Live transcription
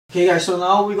Okay guys, so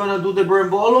now we're gonna do the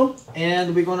berimbolo,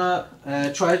 and we're gonna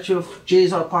try to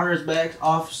chase our partners back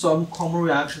off some common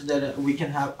reactions that we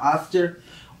can have after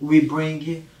we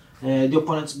bring the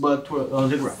opponent's butt on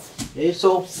the ground. Okay,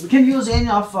 so we can use any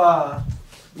of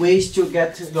ways to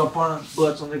get the opponent's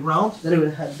butt on the ground that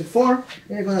we had before.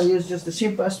 We're gonna use just the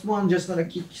simplest one, just gonna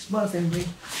kick his butt and bring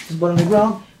his butt on the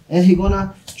ground, and he's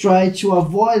gonna try to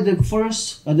avoid the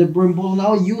first the berimbolo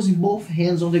now using both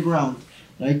hands on the ground.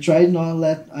 I try not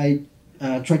let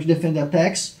try to defend the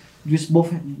attacks with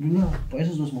both. Põe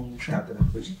essas duas mãos no chão.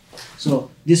 So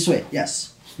this way,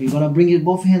 yes. We're gonna bring it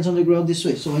both hands on the ground this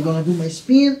way. So I'm gonna do my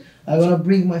spin. I'm gonna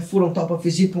bring my foot on top of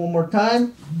his hip one more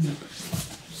time.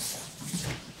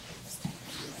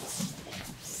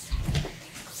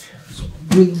 So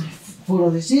bring my foot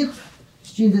on his hip,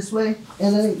 spin this way,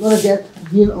 and then I'm gonna get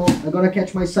I'm gonna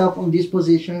catch myself on this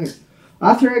position here.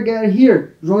 After I get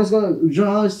here,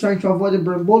 João is trying to avoid the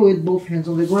berimbolo with both hands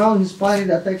on the ground. He's fighting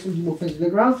the attacks with both hands on the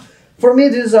ground. For me,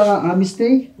 this is a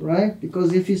mistake, right?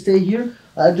 Because if you stay here,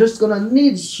 I'm just gonna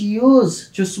need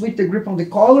to switch the grip on the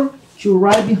collar to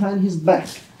right behind his back,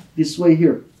 this way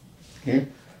here. Okay.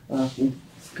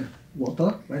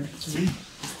 Volta, right?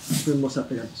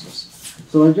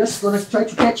 So I'm just gonna try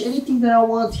to catch anything that I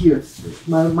want here.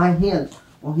 My hand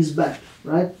on his back,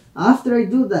 right? After I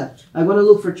do that, I'm gonna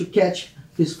look to catch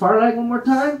his far leg one more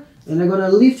time, and I'm gonna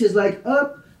lift his leg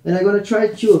up, and I'm gonna try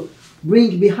to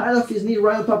bring behind of his knee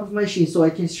right on top of my shin, so I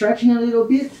can stretch him a little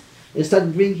bit and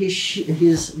start bring his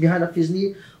behind of his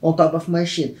knee on top of my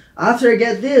shin. After I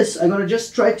get this, I'm gonna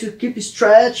just try to keep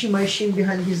stretching my shin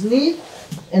behind his knee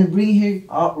and bring him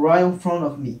out right in front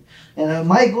of me. And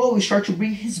my goal is start to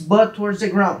bring his butt towards the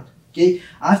ground. Okay.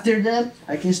 After that,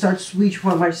 I can start switch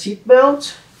for my seat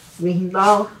belt, bring him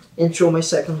down, and throw my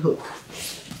second hook.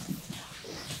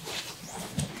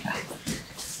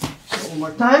 So one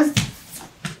more time.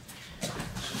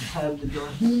 Have the La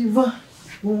Riva,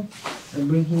 and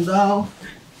bring him down.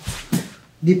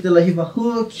 Dip the La Riva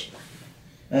hook,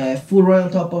 foot right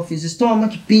on top of his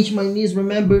stomach. Pinch my knees.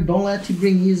 Remember, don't let him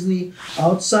bring his knee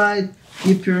outside.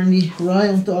 Keep your knee right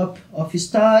on top of his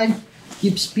thigh.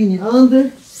 Keep spinning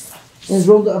under, and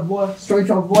try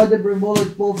to avoid the berimbolo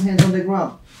with both hands on the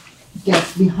ground. Get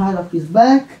behind of his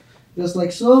back, just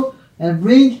like so, and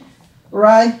bring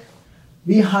right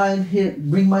behind him.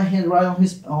 Bring my hand right on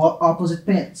his opposite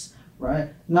pants.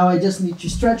 Right now, I just need to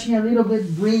stretch him a little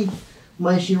bit. Bring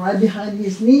my shin right behind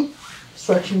his knee,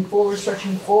 stretching forward,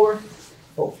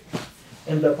 oh,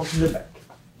 and back onto the back.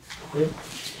 Okay.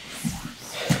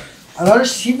 Another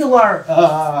similar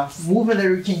movement that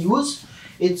we can use.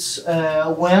 It's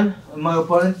when my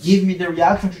opponent gives me the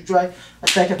reaction to try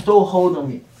attack a toe hold on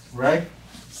me. Right?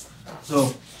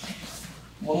 So,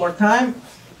 one more time.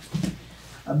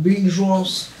 I bring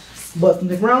João's butt on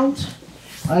the ground.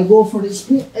 I go for the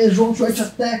spin, and João tries to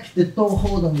attack the toe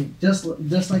hold on me. Just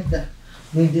like that.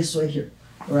 Going this way here.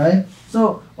 Right?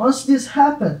 So, once this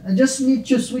happens, I just need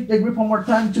to switch the grip one more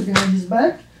time to behind his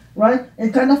back. Right?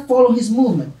 And kind of follow his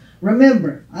movement.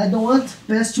 Remember, I don't want to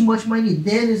pass too much my knee.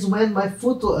 Then is when my the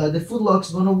foot lock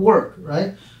is gonna work.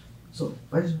 Right? So,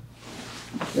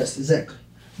 yes, exactly.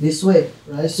 This way,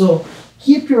 right? So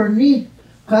keep your knee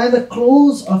kind of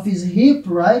close of his hip,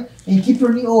 right? And keep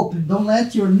your knee open. Don't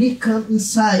let your knee come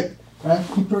inside, right?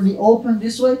 Keep your knee open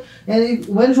this way. And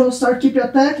when João start keep your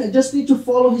attack, I just need to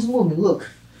follow his movement. Look,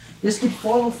 just keep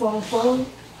following,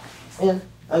 and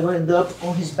I'm gonna end up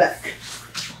on his back,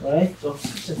 right? So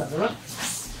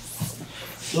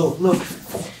So look,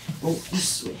 go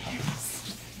this way.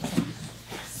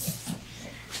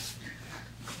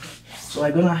 So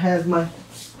I'm gonna have my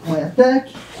attack.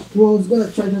 João's gonna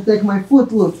try to attack my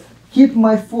foot. Look, keep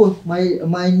my foot,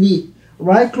 my knee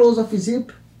right close of his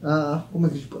hip. Como é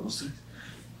que a gente pode mostrar?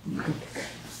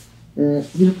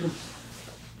 Vira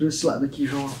pra esse lado aqui,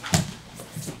 João.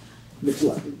 Desse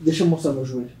lado. Deixa eu mostrar meu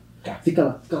joelho. Tá.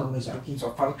 Fica lá mais um pouquinho.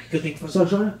 Só fala o que eu tenho que fazer. Só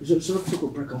joga pro seu corpo,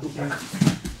 pra cá, pra cá.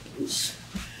 Isso.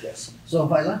 Yes. So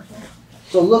vai lá.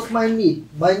 So look my knee.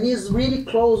 My knee is really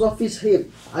close off his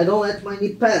hip. I don't let my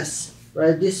knee pass.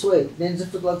 Right this way. Then the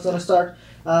foot lock's gonna start.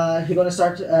 I'm gonna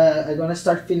start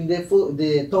feeling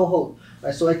the toe hold.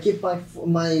 Right, so I keep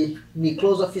my knee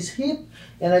close off his hip,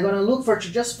 and I'm gonna look to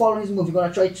just follow his move. You're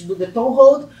gonna try to do the toe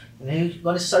hold, and then you're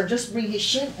gonna start just bring his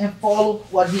shin and follow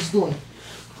what he's doing.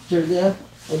 After that,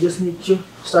 I just need to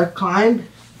start climb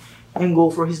and go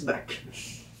for his back.